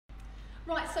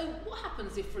Right, so what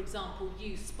happens if, for example,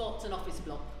 you spot an office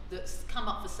block that's come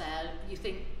up for sale, you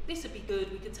think this would be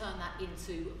good, we could turn that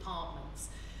into apartments.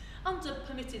 Under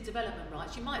permitted development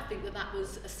rights, you might think that that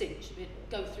was a cinch, it'd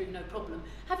go through no problem.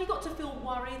 Have you got to feel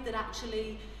worried that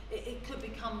actually it could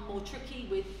become more tricky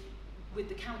with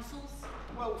the councils?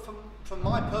 Well, from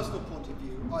my personal point of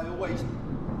view, I always... It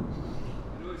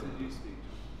always a new speech.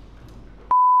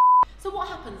 So what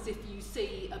happens if you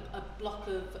see a block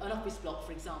of, an office block,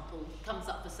 for example, comes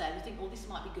up for sale, you think, well, this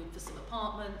might be good for some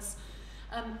apartments.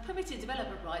 Permitted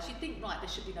development rights, you think, right, there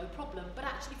should be no problem, but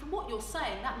actually from what you're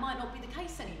saying, that might not be the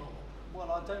case anymore.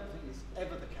 Well, I don't think it's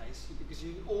ever the case, because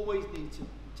you always need to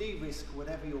de-risk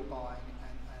whatever you're buying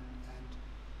and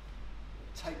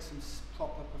take some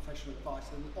proper professional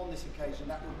advice, and on this occasion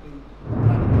that would be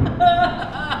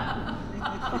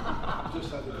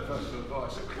Just had the professional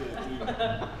advice.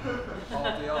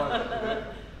 RDI.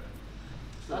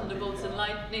 Thunderbolts and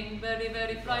lightning, very,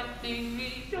 very frightening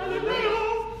me.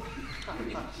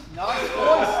 Nice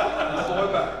voice! Boy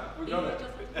back, we got it.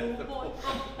 Just a poor boy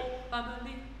from a poor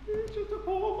family. Just a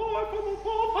poor boy from a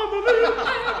poor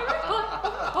family.